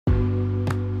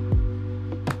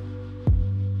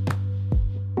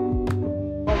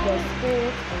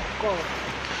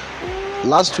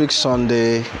Last week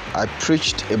Sunday, I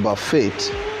preached about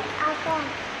faith.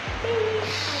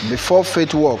 Before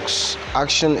faith works,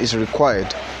 action is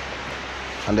required,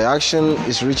 and the action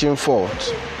is reaching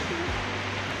forth.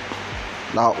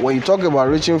 Now, when you talk about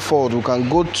reaching forth, we can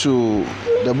go to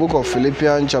the book of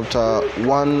Philippians chapter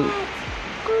 1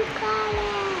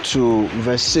 to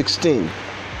verse 16.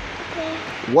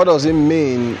 What does it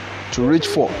mean to reach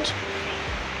forth?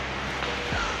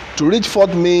 To reach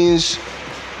forth means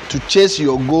to chase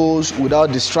your goals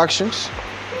without distractions,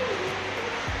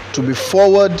 to be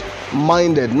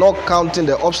forward-minded, not counting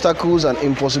the obstacles and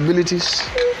impossibilities,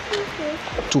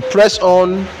 to press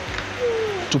on,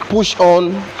 to push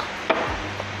on,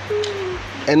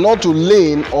 and not to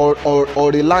lean or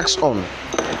relax on.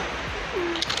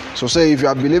 So say if you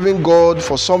are believing God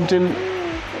for something,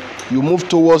 you move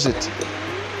towards it,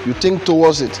 you think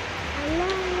towards it.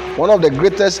 One of the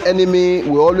greatest enemy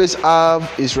we always have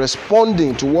is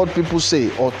responding to what people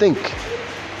say or think.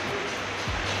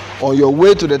 On your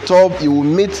way to the top, you will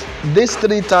meet these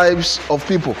three types of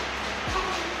people.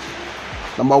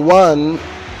 Number one,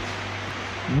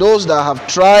 those that have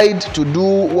tried to do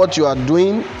what you are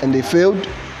doing and they failed.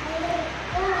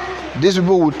 These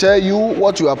people will tell you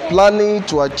what you are planning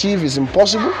to achieve is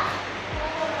impossible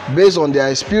based on their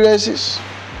experiences.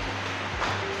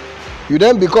 You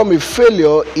then become a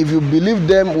failure if you believe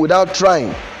them without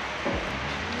trying.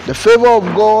 The favor of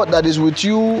God that is with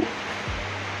you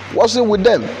wasn't with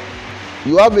them.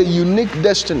 You have a unique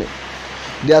destiny.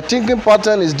 Their thinking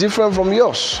pattern is different from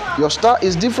yours. Your star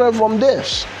is different from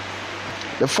theirs.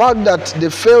 The fact that they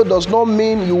fail does not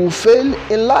mean you will fail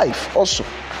in life also.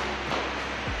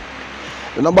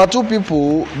 The number two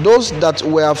people, those that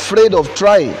were afraid of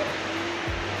trying.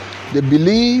 They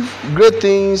believe great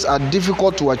things are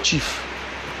difficult to achieve.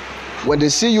 When they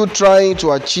see you trying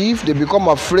to achieve, they become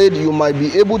afraid you might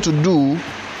be able to do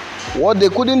what they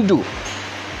couldn't do.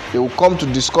 They will come to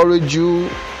discourage you.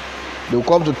 They will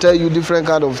come to tell you different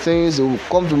kind of things. They will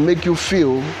come to make you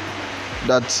feel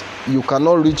that you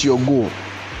cannot reach your goal.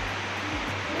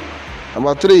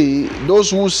 Number three,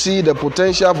 those who see the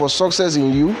potential for success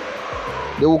in you,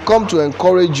 they will come to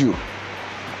encourage you.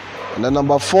 And then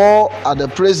number four are the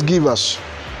praise givers.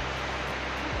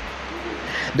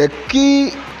 The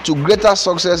key to greater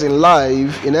success in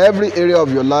life, in every area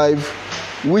of your life,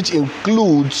 which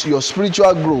includes your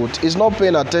spiritual growth, is not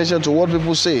paying attention to what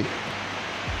people say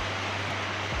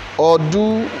or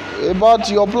do about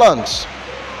your plans.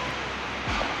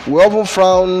 We often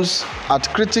frown at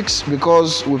critics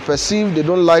because we perceive they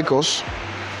don't like us.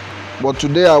 But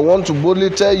today I want to boldly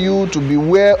tell you to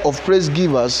beware of praise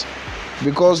givers,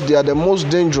 because they are the most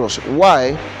dangerous.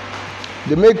 Why?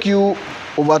 They make you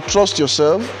overtrust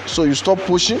yourself, so you stop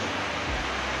pushing.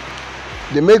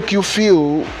 They make you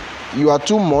feel you are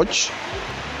too much,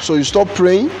 so you stop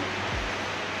praying.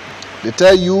 They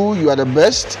tell you you are the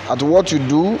best at what you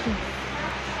do,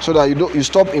 so that you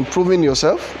stop improving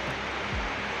yourself.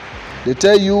 They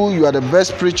tell you you are the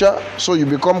best preacher, so you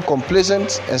become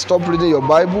complacent and stop reading your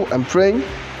Bible and praying.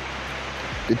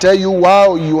 They tell you,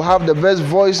 wow, you have the best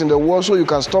voice in the world, so you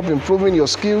can stop improving your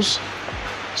skills,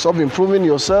 stop improving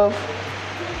yourself.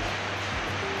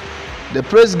 The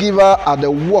praise giver are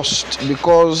the worst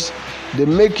because they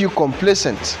make you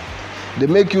complacent. They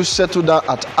make you settle down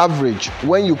at average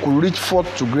when you could reach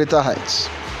forth to greater heights.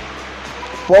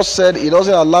 Paul said he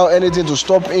doesn't allow anything to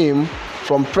stop him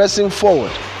from pressing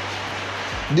forward.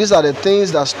 These are the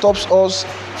things that stops us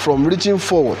from reaching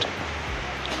forward.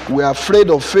 We are afraid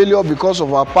of failure because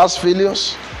of our past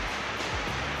failures.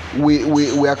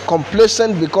 We are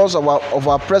complacent because of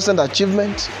our present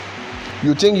achievement.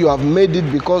 You think you have made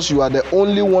it because you are the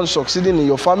only one succeeding in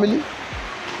your family.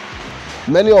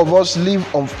 Many of us live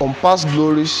on past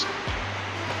glories.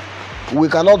 We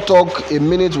cannot talk a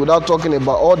minute without talking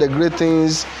about all the great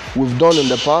things we've done in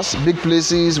the past, big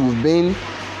places we've been.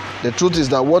 The truth is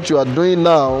that what you are doing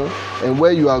now and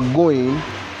where you are going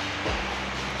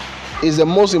is the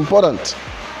most important,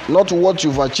 not what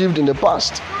you've achieved in the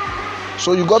past.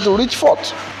 So you got to reach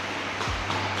forth.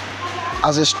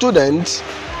 As a student,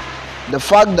 the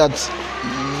fact that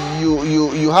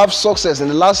you have success in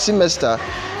the last semester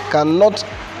cannot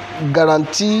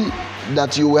guarantee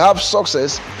that you will have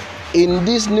success in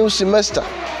this new semester.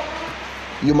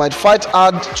 You might fight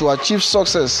hard to achieve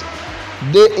success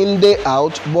day in, day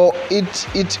out, but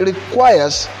it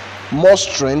requires more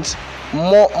strength,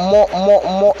 more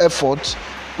effort,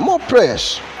 more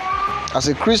prayers. As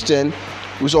a Christian,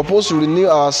 we're supposed to renew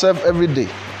ourselves every day.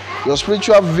 Your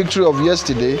spiritual victory of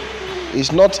yesterday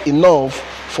is not enough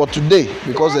for today,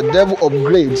 because the devil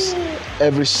upgrades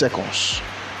every second.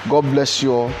 God bless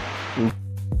you all.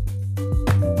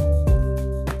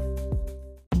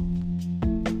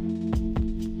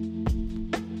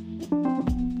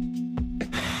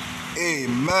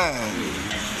 Amen.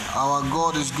 Our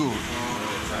God is good.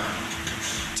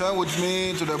 Turn with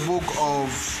me to the book of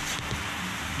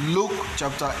Luke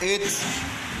chapter 8.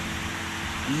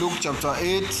 Luke chapter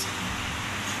 8.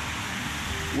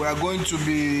 We are going to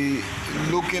be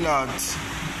looking at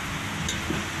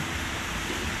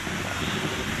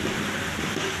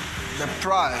the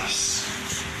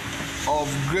price of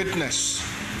greatness.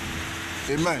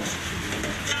 Amen.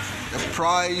 The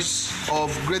price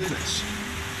of greatness.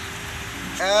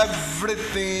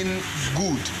 Everything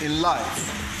good in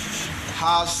life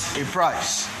has a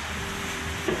price.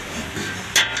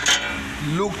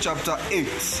 Luke chapter 8.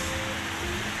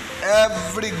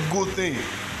 Every good thing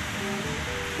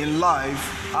in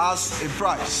life has a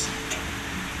price.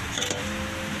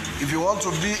 If you want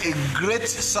to be a great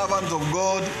servant of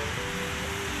God,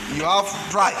 you have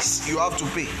price you have to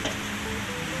pay.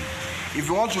 If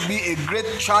you want to be a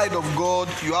great child of God,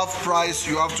 you have price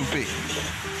you have to pay.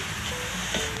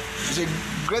 You see,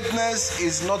 greatness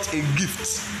is not a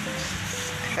gift.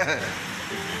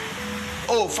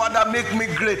 Oh, Father, make me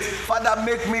great. Father,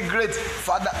 make me great.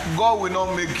 Father, God will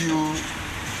not make you.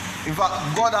 In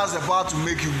fact, God has the power to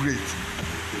make you great.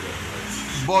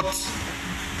 But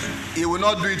He will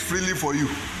not do it freely for you.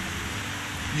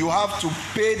 You have to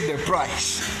pay the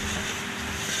price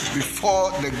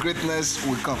before the greatness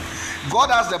will come. God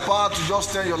has the power to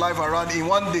just turn your life around in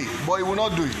one day, but He will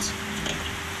not do it.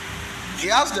 He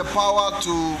has the power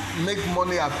to make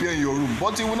money appear in your room,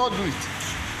 but He will not do it.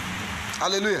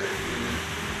 Hallelujah.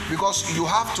 Because you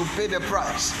have to pay the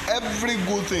price. Every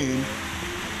good thing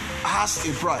has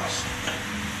a price.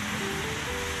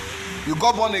 You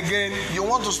got born again, you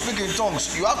want to speak in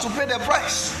tongues, you have to pay the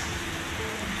price.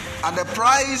 And the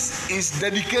price is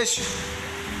dedication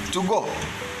to God.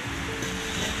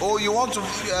 Oh, you want to,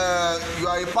 you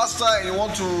are a pastor and you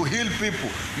want to heal people,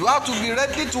 you have to be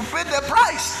ready to pay the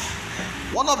price.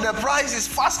 One of the price is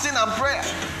fasting and prayer.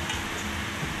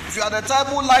 If you are the type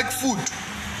who like food,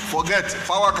 forget,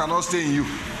 power cannot stay in you.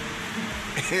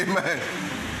 Amen.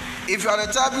 If you are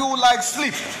the type who like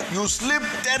sleep, you sleep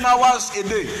 10 hours a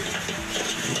day.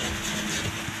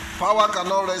 Power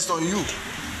cannot rest on you.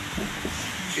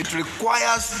 It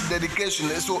requires dedication.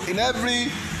 So in every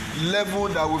level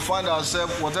that we find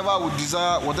ourselves, whatever we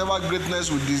desire, whatever greatness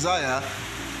we desire,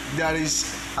 there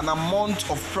is an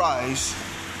amount of price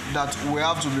that we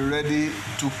have to be ready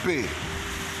to pay.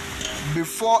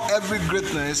 Before every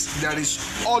greatness, there is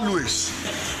always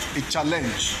a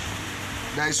challenge.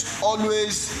 There is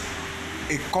always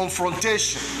a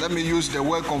confrontation. Let me use the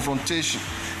word confrontation.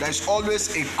 There is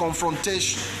always a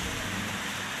confrontation.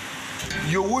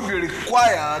 You will be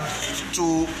required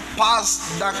to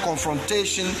pass that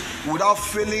confrontation without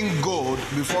failing God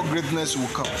before greatness will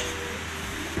come.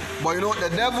 But you know, the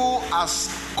devil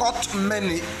has caught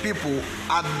many people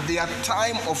at their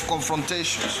time of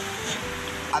confrontations.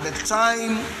 At the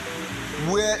time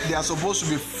where they are supposed to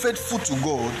be faithful to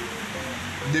God,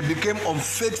 they became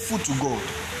unfaithful to God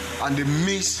and they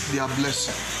missed their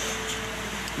blessing.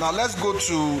 Now let's go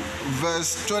to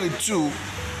verse 22,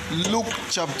 Luke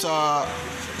chapter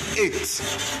 8,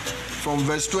 from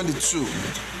verse 22.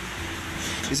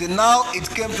 He said, now it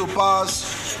came to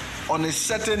pass on a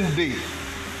certain day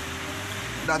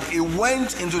that he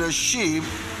went into the ship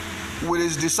with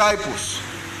his disciples,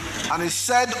 and he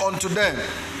said unto them,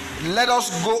 let us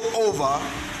go over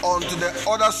unto the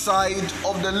other side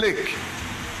of the lake.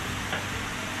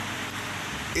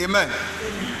 Amen.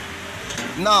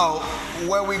 Now,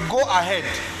 when we go ahead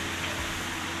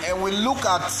and we look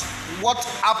at what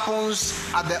happens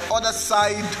at the other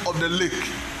side of the lake,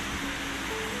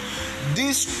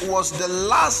 this was the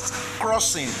last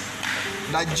crossing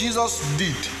that Jesus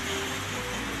did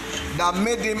that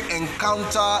made him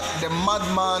encounter the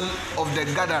madman of the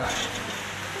Gadara,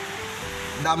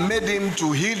 that made him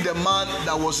to heal the man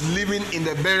that was living in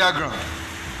the burial ground.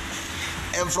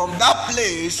 And from that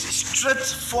place, straight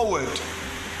forward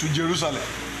to Jerusalem,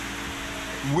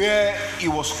 where he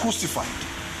was crucified.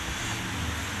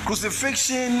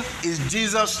 Crucifixion is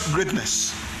Jesus'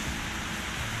 greatness.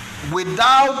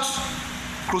 Without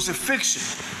crucifixion,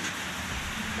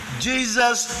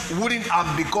 Jesus wouldn't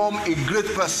have become a great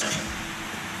person.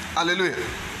 Hallelujah.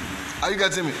 Are you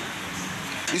getting me?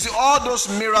 You see, all those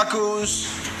miracles,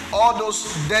 all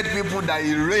those dead people that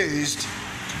he raised,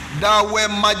 there were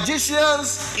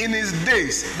magicians in his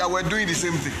days that were doing the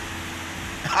same thing.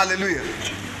 Hallelujah.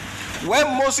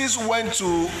 When Moses went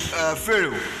to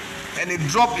Pharaoh and he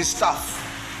dropped his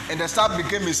staff and the staff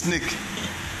became a snake,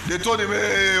 they told him,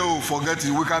 hey, oh, forget it,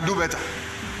 we can do better.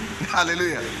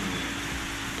 Hallelujah.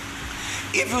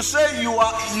 If you say you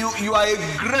are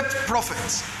a great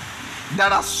prophet, There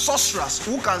are sorcerers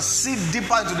who can see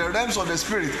deeper into the realms of the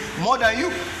spirit more than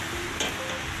you.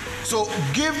 So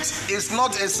gift is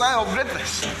not a sign of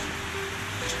greatness.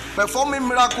 Performing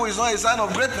miracle is not a sign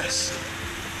of greatness.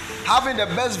 Having the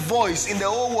best voice in the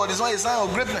whole world is not a sign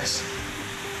of greatness.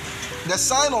 The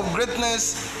sign of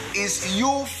greatness is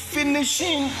you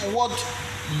finishing what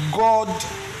God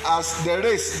has, the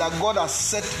race that God has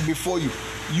set before you.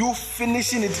 You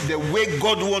finishing it the way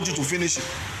God wants you to finish it.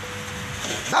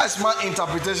 That's my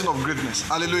interpretation of greatness.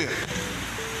 Hallelujah.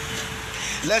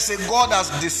 Let's say God has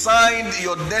designed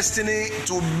your destiny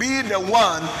to be the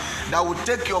one that will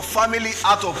take your family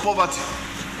out of poverty.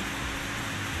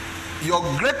 Your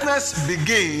greatness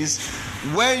begins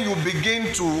when you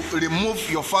begin to remove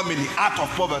your family out of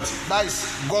poverty. That is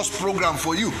God's program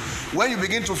for you. When you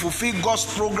begin to fulfill God's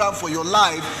program for your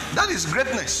life, that is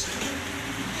greatness.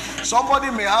 Somebody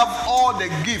may have all the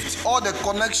gifts, all the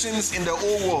connections in the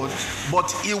whole world,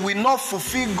 but he will not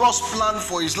fulfill God's plan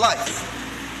for his life.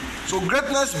 So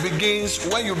greatness begins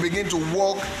when you begin to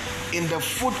walk in the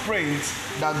footprint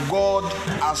that God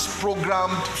has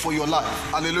programmed for your life.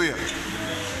 Hallelujah.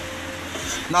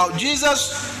 Now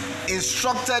Jesus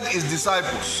instructed his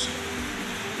disciples,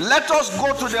 let us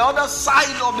go to the other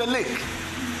side of the lake.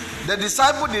 The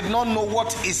disciple did not know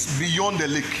what is beyond the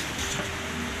lake.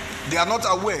 They are not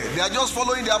aware. They are just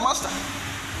following their master.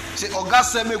 Say, oh God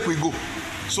said make we go,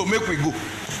 so make we go.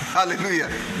 Hallelujah.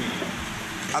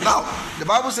 And now the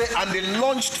Bible says, and they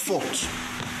launched forth,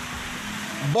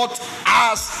 but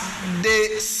as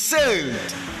they sailed,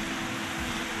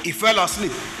 he fell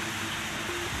asleep.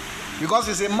 Because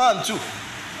he's a man too.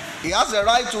 He has the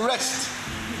right to rest.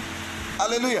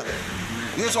 Hallelujah.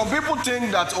 Some people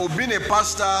think that being a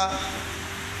pastor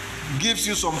gives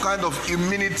you some kind of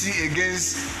immunity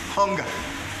against hunger.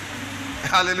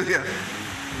 Hallelujah.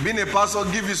 Being a pastor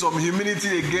gives you some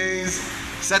immunity against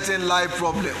certain life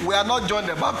problems. We are not John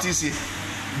the Baptist here.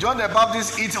 John the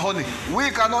Baptist eats honey. We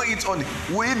cannot eat honey.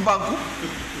 We eat banku.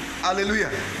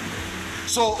 Hallelujah.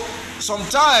 So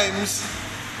sometimes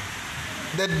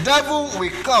the devil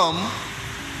will come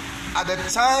at the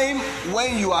time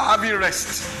when you are having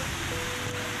rest.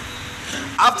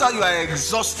 After you are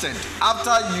exhausted,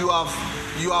 after you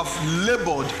have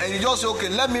labored, and you just say, okay,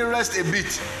 let me rest a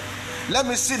bit. Let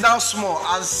me sit down small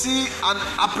and see and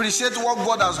appreciate what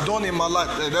God has done in my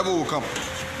life. The devil will come.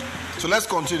 So let's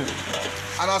continue.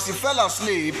 And as he fell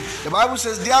asleep, the Bible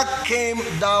says there came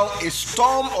down a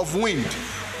storm of wind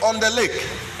on the lake,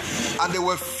 and they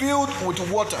were filled with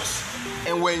waters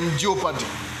and were in jeopardy.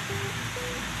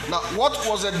 Now, what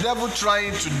was the devil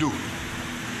trying to do?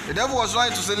 The devil was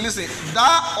trying to say, listen,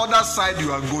 that other side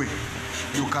you are going,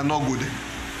 you cannot go there.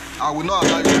 I will not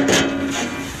allow you.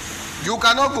 You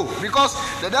cannot go, because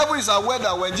the devil is aware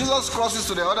that when Jesus crosses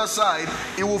to the other side,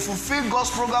 he will fulfill God's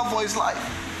program for his life.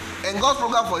 And God's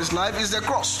program for his life is the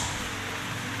cross.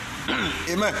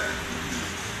 Amen.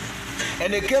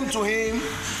 And they came to him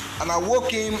and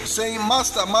awoke him, saying,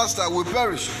 Master, Master, we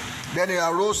perish. Then he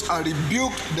arose and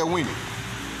rebuked the wind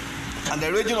and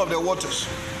the raging of the waters,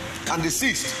 and they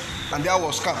ceased, and there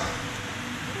was calm.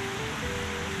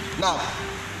 Now,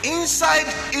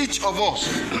 inside each of us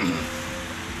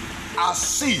are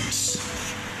seeds,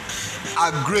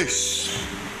 are grace,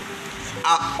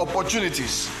 are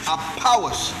opportunities, are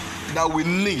powers that we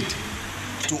need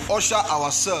to usher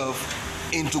ourselves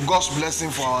into God's blessing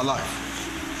for our life.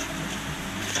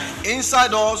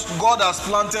 Inside us, God has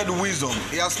planted wisdom.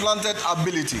 He has planted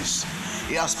abilities.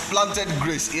 He has planted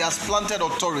grace. He has planted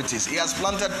authorities. He has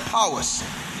planted powers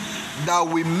that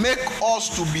will make us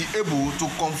to be able to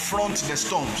confront the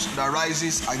storms that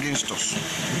rises against us.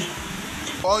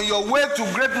 On your way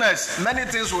to greatness, many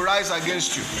things will rise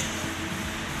against you.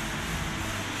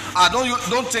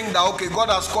 Don't think that, okay, God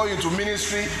has called you to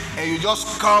ministry and you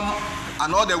just come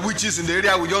and all the witches in the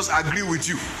area will just agree with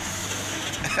you.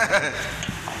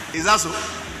 Is that so?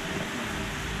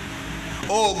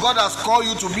 Oh, God has called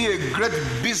you to be a great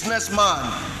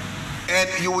businessman, and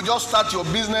you will just start your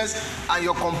business and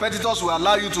your competitors will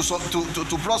allow you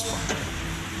to prosper.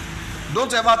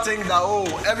 Don't ever think that, oh,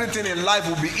 everything in life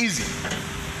will be easy.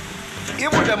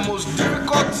 Even the most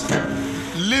difficult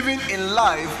living in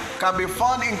life can be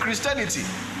found in Christianity.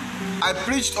 I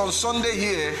preached on Sunday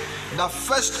here that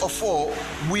first of all,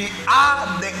 we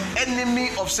are the enemy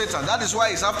of Satan. That is why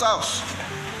he's after us.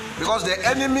 Because the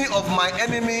enemy of my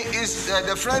enemy is,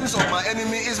 the friends of my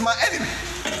enemy is my enemy.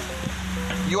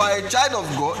 You are a child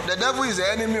of God. The devil is the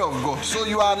enemy of God. So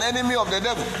you are an enemy of the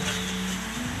devil.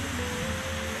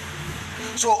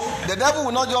 So the devil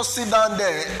will not just sit down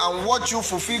there and watch you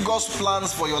fulfill God's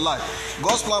plans for your life.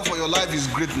 God's plan for your life is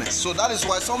greatness. So that is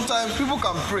why sometimes people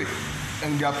can pray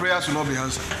and their prayers will not be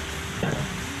answered.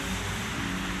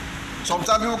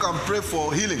 Sometimes people can pray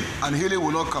for healing and healing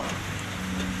will not come.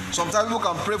 Sometimes people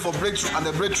can pray for breakthrough and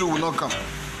the breakthrough will not come.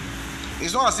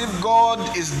 It's not as if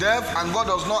God is deaf and God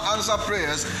does not answer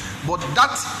prayers, but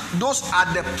those are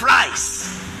the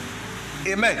price.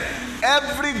 Amen.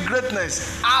 Every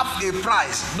greatness have a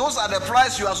price. Those are the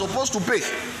price you are supposed to pay.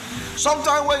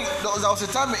 Sometime there was a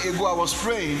time ago I was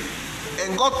praying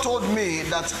and God told me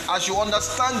that I should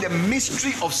understand the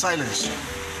mystery of silence.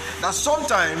 That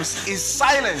sometimes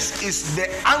silence is the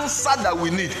answer that we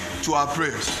need to our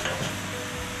prayers.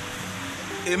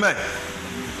 Amen.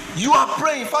 You are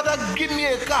praying, Father, give me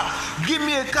a car, give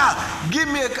me a car, give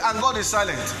me a car, and God is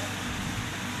silent.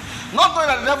 Not knowing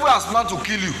that the devil has planned to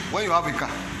kill you when you have a car.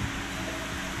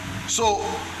 So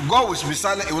God will be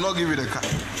silent, he will not give you the car.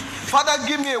 Father,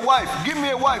 give me a wife, give me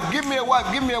a wife, give me a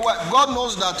wife, give me a wife. God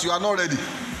knows that you are not ready.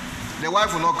 The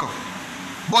wife will not come.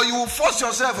 But you will force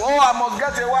yourself, oh, I must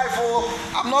get a wife, oh,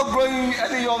 I'm not growing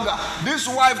any younger. This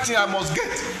wife thing I must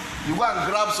get. You go and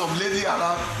grab some lady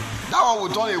around. That one will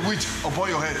turn a witch upon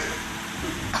your head.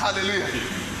 Hallelujah.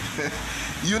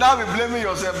 You now be blaming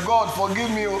yourself. God,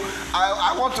 forgive me.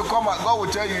 I want to come out. God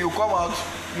will tell you, you come out.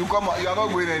 You come out. You are not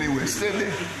going anywhere. Stay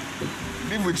there.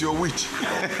 Live with your witch.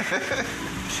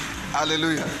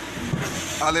 Hallelujah.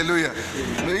 Hallelujah.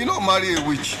 May you not marry a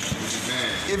witch.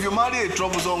 If you marry a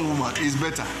troublesome woman, it's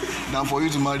better than for you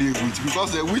to marry a witch,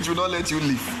 because the witch will not let you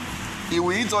live. It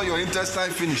will eat all your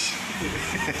intestine finish.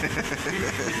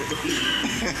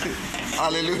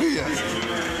 Hallelujah.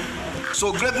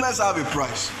 So greatness have a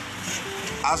price.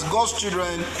 As God's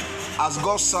children, as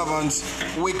God's servants,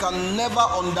 we can never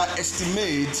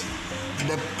underestimate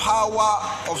the power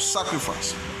of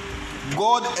sacrifice.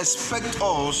 God expects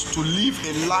us to live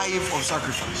a life of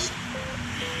sacrifice.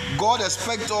 God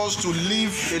expects us to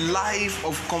live a life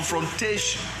of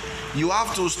confrontation. You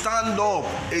have to stand up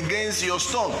against your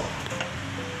storm.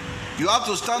 You have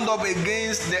to stand up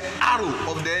against the arrow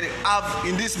of the enemy.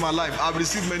 In this my life, I've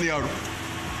received many arrows.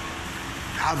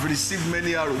 I've received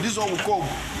many arrows. This one will come.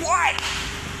 Why?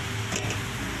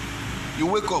 You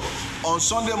wake up on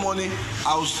Sunday morning.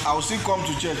 I'll still come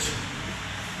to church.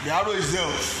 The arrow is there.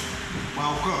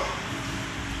 I'll come.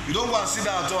 You don't go and sit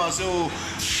down at all and say,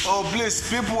 oh, please,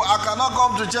 people, I cannot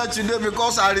come to church today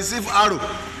because I received arrow.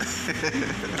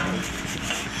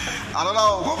 Another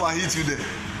one will come and hit you there.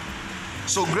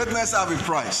 So greatness have a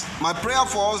price. My prayer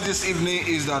for us this evening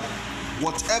is that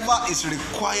whatever is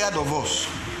required of us,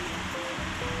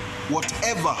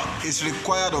 whatever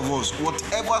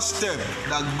step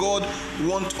that God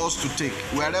wants us to take,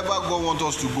 wherever God wants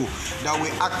us to go, that we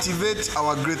activate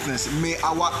our greatness. May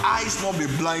our eyes not be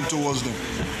blind towards them.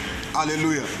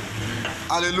 Hallelujah.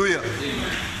 Hallelujah.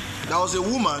 Amen. There was a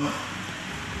woman,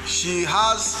 she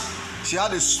had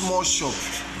a small shop,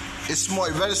 a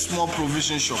very small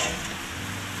provision shop.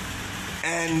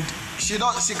 And she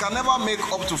can never make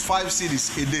up to 5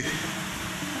 cedis a day.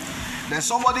 Then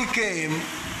somebody came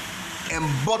and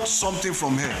bought something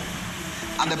from her,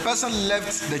 and the person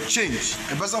left the change.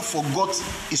 The person forgot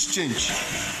his change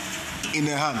in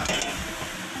her hand,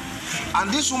 and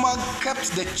this woman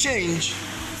kept the change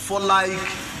for like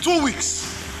 2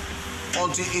 weeks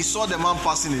until he saw the man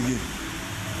passing again.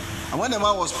 And when the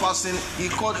man was passing, he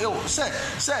called, oh, sir,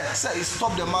 he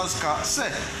stopped the man's car.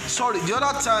 Sir, sorry, the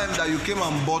other time that you came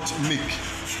and bought milk,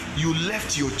 you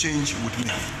left your change with me.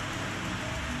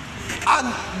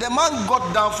 And the man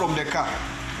got down from the car,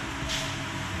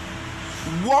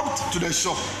 walked to the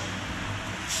shop.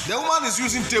 The woman is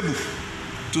using table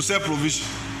to sell provision.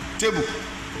 Table.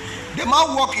 The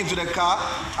man walked into the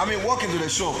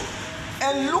shop,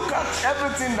 and look at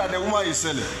everything that the woman is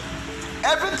selling.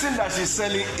 Everything that she's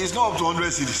selling is not up to 100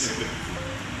 cedis.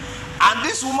 And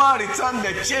this woman returned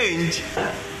the change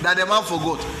that the man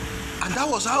forgot. And that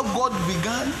was how God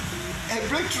began a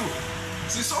breakthrough.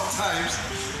 See, sometimes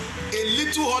a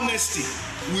little honesty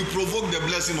will provoke the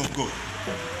blessing of God.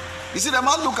 You see, the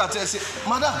man looked at her and said,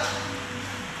 Madam,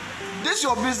 this is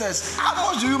your business.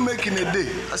 How much do you make in a day?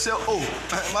 I said, oh,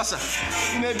 Master,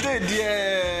 in a day,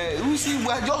 dear, you see, we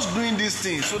are just doing this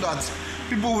thing so that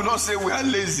people will not say we are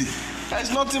lazy. There's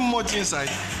nothing much inside.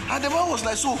 And the man was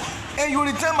like, so, and you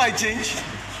return my change?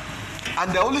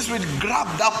 And the Holy Spirit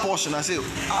grabbed that portion and said,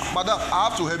 Madam, I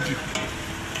have to help you.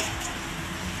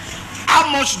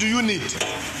 How much do you need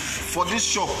for this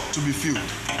shop to be filled?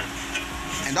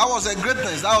 And that was a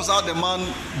greatness. That was how the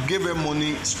man gave her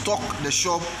money, stocked the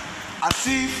shop as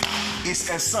if it's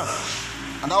a son.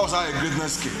 And that was how a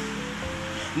greatness came.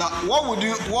 Now, what would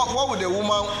the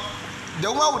woman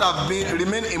would have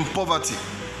remained in poverty.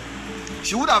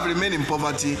 She would have remained in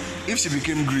poverty if she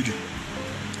became greedy.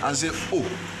 and say, oh,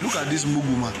 look at this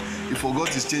Mugu man, he forgot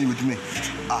his change with me.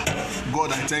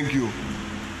 God, I thank you.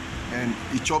 And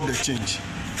he chopped the change.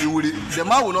 The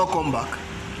man will not come back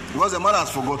because the man has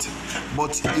forgotten,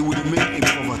 but he will remain in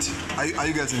poverty. Are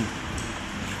you getting it?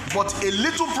 But a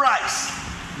little price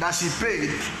that she paid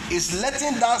is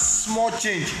letting that small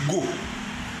change go,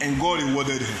 and God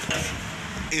rewarded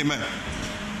her. Amen.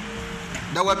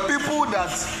 There were people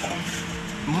that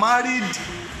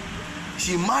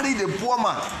she married a poor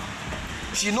man.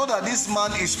 She know that this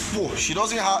man is poor. He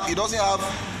doesn't have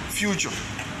future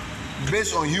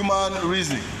based on human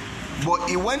reasoning. But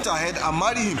he went ahead and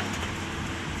married him.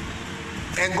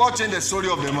 And God changed the story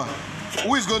of the man.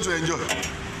 Who is going to enjoy?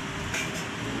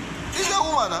 It's the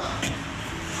woman.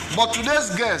 But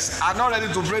today's guests are not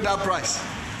ready to pay that price.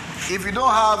 If you don't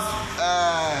have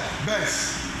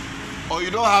Benz, or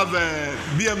you don't have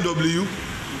BMW,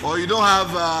 or you don't have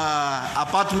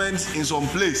apartments in some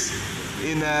place,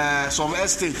 in some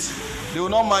estate, they will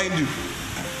not mind you.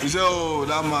 You say, oh,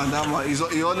 that man,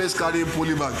 he always carry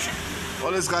pulley bag,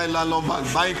 always carry nylon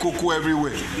bag, buying cocoa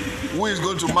everywhere. Who is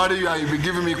going to marry you and you be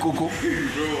giving me cocoa?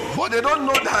 But they don't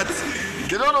know that.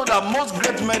 They don't know that most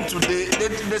great men today,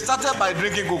 they started by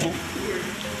drinking cocoa.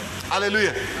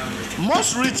 Hallelujah.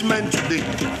 Most rich men today,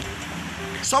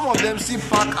 some of them still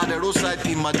park at the roadside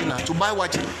in Medina to buy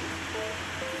watches.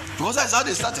 Because that's how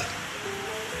they started.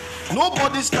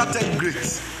 Nobody started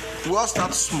great. We all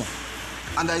start small.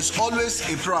 And there is always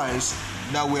a price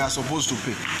that we are supposed to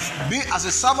pay. Be as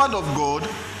a servant of God,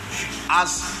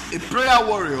 as a prayer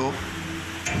warrior,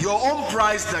 your own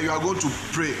price that you are going to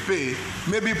pay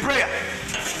may be prayer.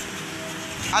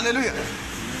 Hallelujah.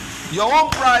 Your own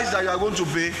price that you are going to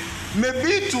pay may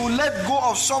be to let go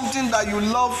of something that you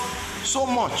love so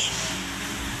much.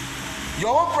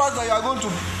 Your own price that you are going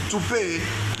to pay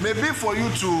may be for you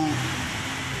to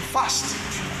fast.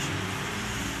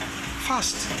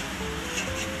 Fast.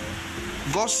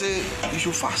 God say you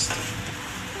should fast.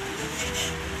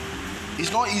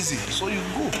 It's not easy, so you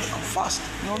go and fast.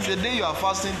 You know, the day you are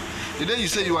fasting, the day you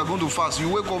say you are going to fast, you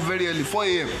wake up very early, 4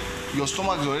 a.m. Your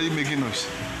stomach is already making noise.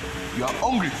 You are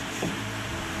hungry.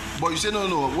 But you say,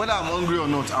 no, whether I'm hungry or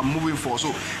not, I'm moving forward.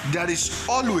 So there is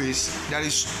always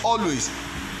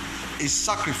a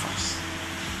sacrifice.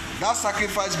 That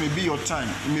sacrifice may be your time,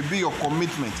 it may be your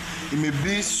commitment, it may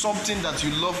be something that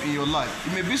you love in your life,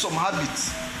 it may be some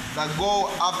habits that God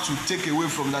have to take away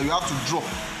from, that you have to drop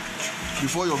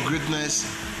before your greatness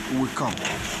will come.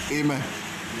 Amen.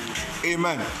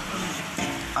 Amen.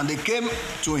 And they came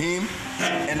to him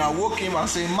and awoke him and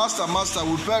said, Master, Master,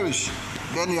 we perish.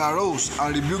 Then he arose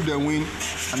and rebuked the wind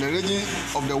and the raging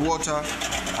of the water,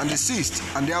 and they ceased,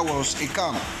 and there was a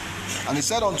calm. And he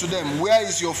said unto them, Where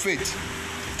is your faith?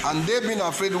 And they being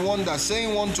afraid wondered,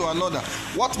 saying one to another,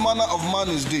 What manner of man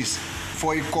is this?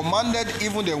 For he commanded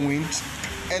even the wind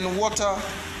and water,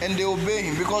 and they obey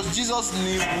him. Because Jesus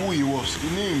knew who he was. He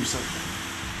knew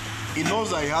himself. He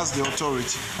knows that he has the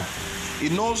authority. He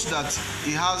knows that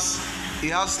he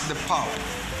has the power.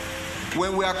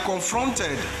 When we are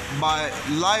confronted by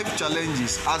life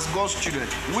challenges as God's children,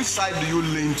 which side do you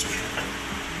lean to?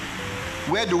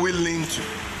 Where do we lean to?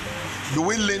 Do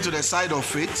we lean to the side of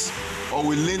faith, or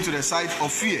we lean to the side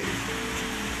of fear?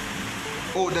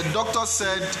 Oh, the doctor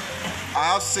said,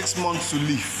 I have 6 months to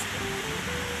live.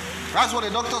 That's what the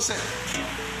doctor said.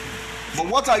 But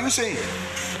what are you saying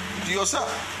to yourself?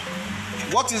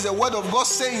 What is the word of God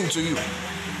saying to you?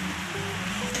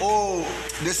 Oh,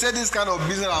 they say this kind of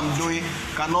business I'm doing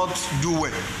cannot do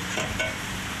well.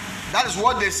 That is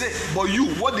what they say. But you,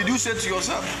 what did you say to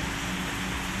yourself?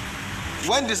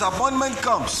 When disappointment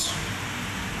comes,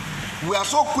 we are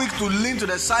so quick to lean to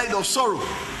the side of sorrow.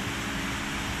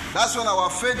 That's when our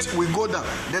faith will go down.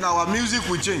 Then our music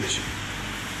will change.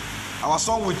 Our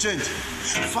song will change.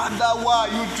 Father, why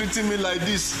are you treating me like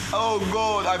this? Oh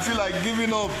God, I feel like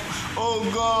giving up. Oh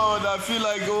God, I feel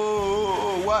like,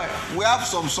 why? We have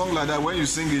some song like that. When you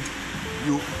sing it,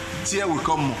 tear will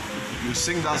come more. You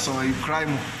sing that song and you cry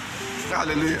more.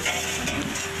 Hallelujah.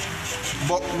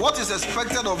 But what is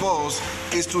expected of us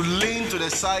is to lean to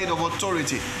the side of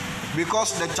authority,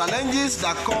 because the challenges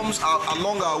that comes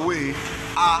along our way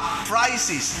are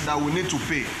prices that we need to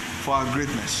pay for our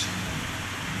greatness.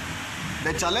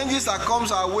 The challenges that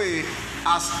comes our way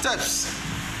are steps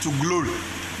to glory,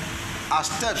 are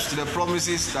steps to the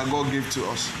promises that God gave to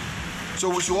us. So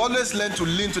we should always learn to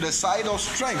lean to the side of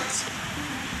strength.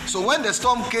 So when the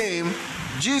storm came,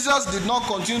 Jesus did not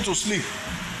continue to sleep.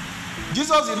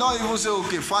 Jesus did not even say,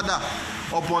 okay, Father,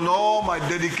 upon all my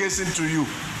dedication to you,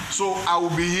 So I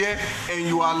will be here and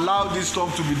you allow this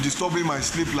storm to be disturbing my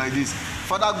sleep like this.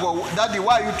 Father God, Daddy,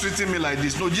 why are you treating me like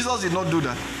this? No, Jesus did not do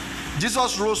that.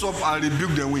 Jesus rose up and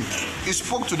rebuked the wind. He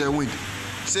spoke to the wind.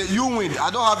 Say, you wind, I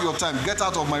don't have your time. Get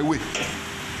out of my way.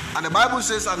 And the Bible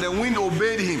says, and the wind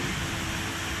obeyed him.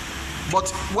 But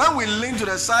when we lean to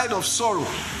the side of sorrow,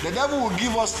 the devil will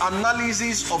give us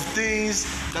analysis of things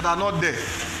that are not there.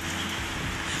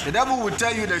 The devil will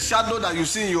tell you the shadow that you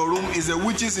see in your room is the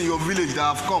witches in your village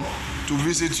that have come to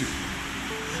visit you.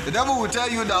 The devil will tell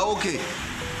you that, okay,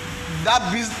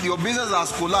 your business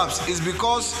has collapsed is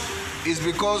because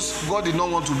God did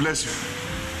not want to bless you.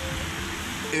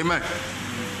 Amen.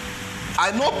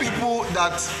 I know people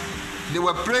that they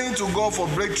were praying to God for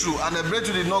breakthrough and the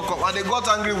breakthrough did not come and they got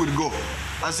angry with God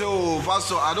and say, oh,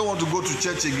 Pastor, I don't want to go to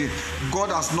church again. God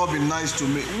has not been nice to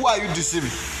me. Who are you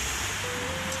deceiving?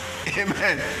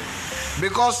 Amen.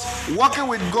 Because walking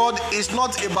with God is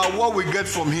not about what we get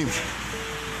from him.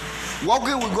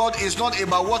 Walking with God is not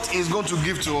about what he's going to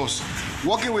give to us.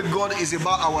 Walking with God is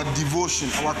about our devotion,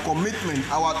 our commitment,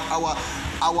 our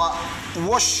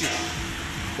worship.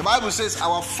 The Bible says,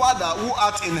 our Father who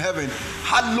art in heaven,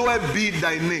 hallowed be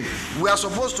thy name. We are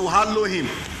supposed to hallow him.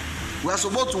 We are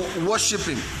supposed to worship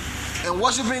him. And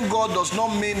worshiping God does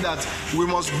not mean that we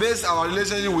must base our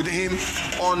relationship with him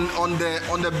on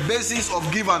the basis of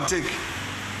give and take.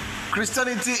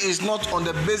 Christianity is not on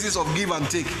the basis of give and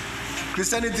take.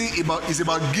 Christianity is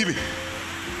about giving.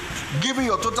 Giving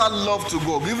your total love to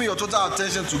God, giving your total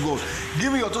attention to God,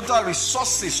 giving your total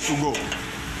resources to God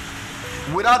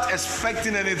without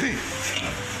expecting anything.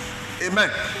 Amen.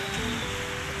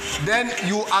 Then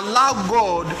you allow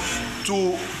God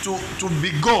to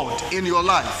be God in your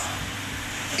life.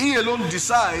 He alone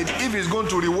decides if he's going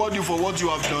to reward you for what you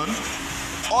have done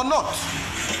or not.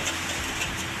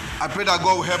 I pray that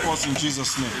God will help us in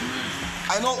Jesus' name.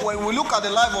 I know when we look at the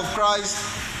life of Christ,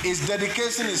 his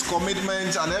dedication, his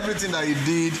commitment, and everything that he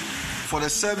did for the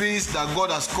service that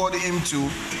God has called him to,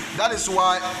 that is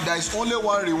why there is only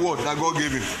one reward that God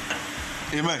gave him.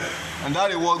 Amen. And that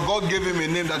reward, God gave him a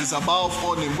name that is above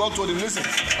all names. God told him, listen,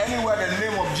 anywhere the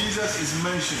name of Jesus is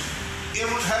mentioned,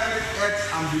 even heaven,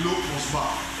 earth, and below must bow.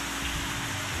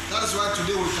 That is why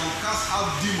today we can cast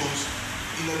out demons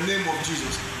in the name of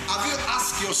Jesus. Have you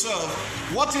asked yourself,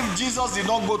 what if Jesus did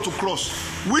not go to cross?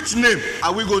 Which name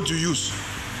are we going to use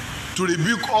to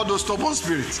rebuke all those stubborn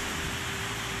spirits?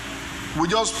 We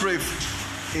just pray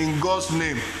in God's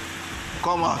name,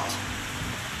 come out.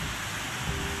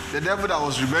 The devil that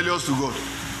was rebellious to God,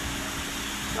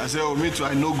 I said, oh, me too,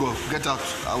 I know God. Get out.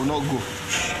 I will not go.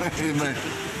 Amen.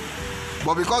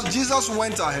 But because Jesus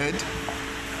went ahead,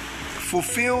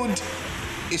 fulfilled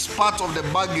his part of the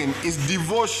bargain, his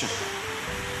devotion.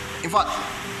 In fact,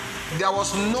 there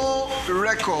was no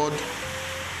record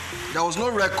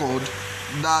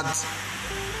that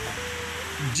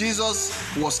Jesus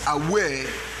was aware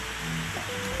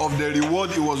of the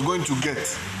reward he was going to get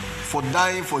for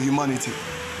dying for humanity.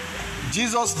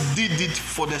 Jesus did it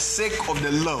for the sake of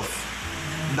the love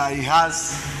that he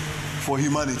has for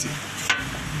humanity.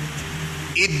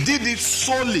 He did it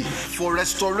solely for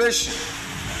restoration.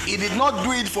 He did not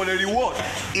do it for the reward.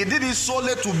 He did it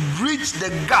solely to bridge the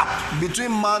gap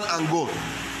between man and God.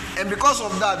 And because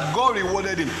of that, God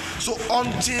rewarded him. So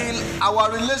until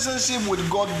our relationship with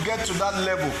God gets to that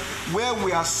level where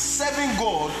we are serving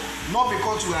God, not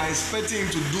because we are expecting him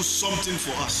to do something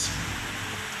for us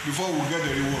before we get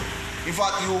the reward. In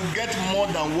fact, you will get more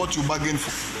than what you bargained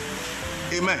for.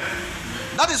 Amen.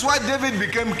 That is why David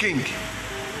became king.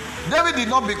 David did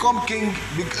not become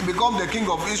the king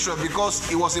of Israel because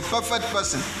he was a perfect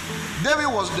person.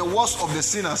 David was the worst of the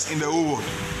sinners in the whole world.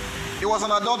 He was an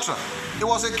adulterer. He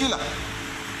was a killer.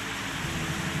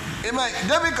 Amen.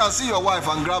 David can see your wife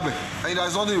and grab her, and there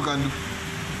is nothing you can do.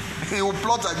 He will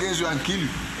plot against you and kill you.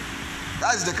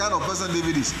 That is the kind of person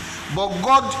David is. But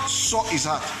God saw his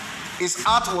heart. His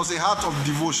heart was a heart of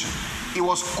devotion. He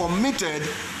was committed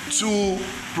to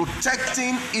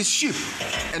protecting his sheep,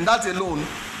 and that alone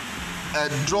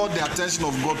draw the attention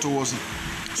of God towards him.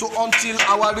 So until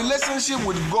our relationship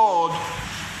with God,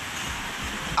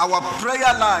 our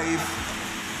prayer life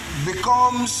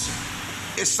becomes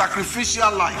a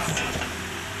sacrificial life,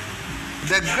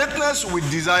 the greatness we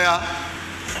desire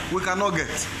we cannot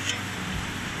get.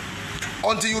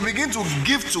 Until you begin to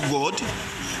give to God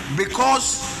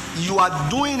because you are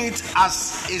doing it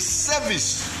as a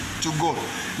service to God,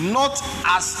 not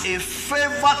as a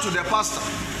favor to the pastor.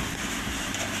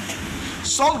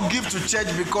 Some give to church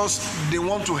because they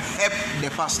want to help the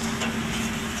pastor.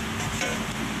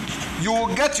 You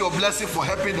will get your blessing for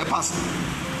helping the pastor.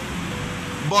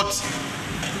 But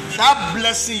that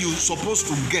blessing you're supposed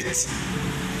to get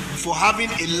for having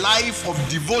a life of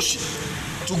devotion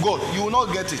to God, you will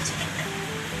not get it.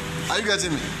 Are you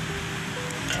getting me?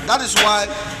 That is why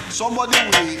somebody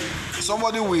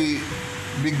will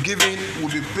be giving,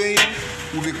 will be paying,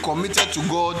 will be committed to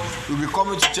God, will be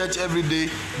coming to church every day,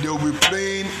 they will be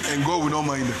praying and God will not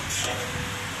mind them.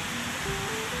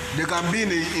 They can be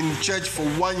in church for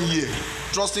 1 year,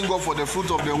 trusting God for the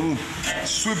fruit of the womb,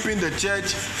 sweeping the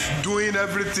church, doing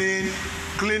everything,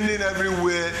 cleaning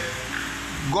everywhere.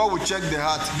 God will check the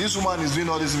heart. This woman is doing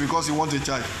all this because he wants a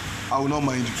child. I will not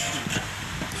mind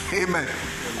you. Amen.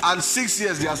 And 6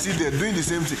 years they are still there doing the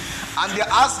same thing. And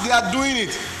as they are doing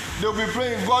it, they'll be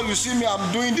praying, God, you see me,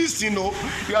 I'm doing this thing.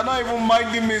 You are not even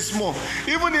minding me small.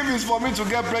 Even if it's for me to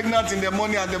get pregnant in the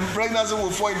morning and the pregnancy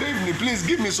will fall in the evening, please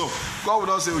give me some. God will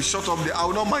not say, shut up there. I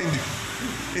will not mind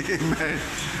you. Amen.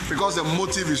 Because the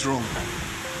motive is wrong.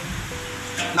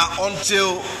 Now,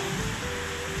 until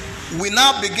we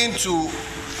now begin to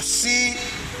see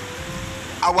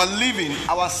our living,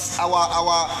 our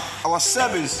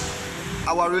service,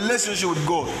 our relationship with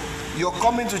God, you're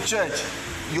coming to church,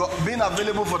 you're being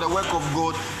available for the work of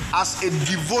God as a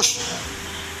devotion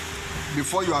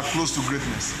before you are close to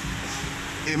greatness.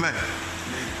 Amen.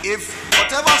 If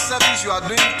whatever service you are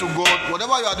doing to God,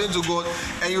 whatever you are doing to God,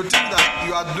 and you think that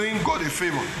you are doing God a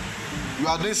favor, you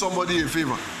are doing somebody a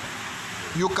favor,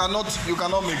 you cannot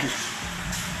make it.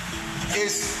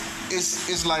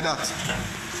 It's like that.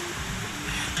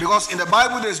 Because in the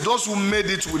Bible, there's those who made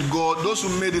it with God, those who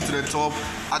made it to the top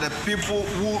are the people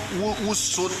who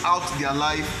sold out their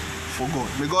life for God.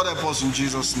 May God help us in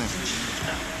Jesus' name.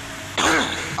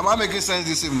 Am I making sense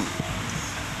this evening?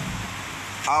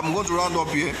 I'm going to round up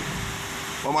here.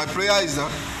 But my prayer is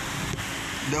that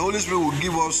the Holy Spirit will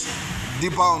give us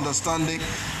deeper understanding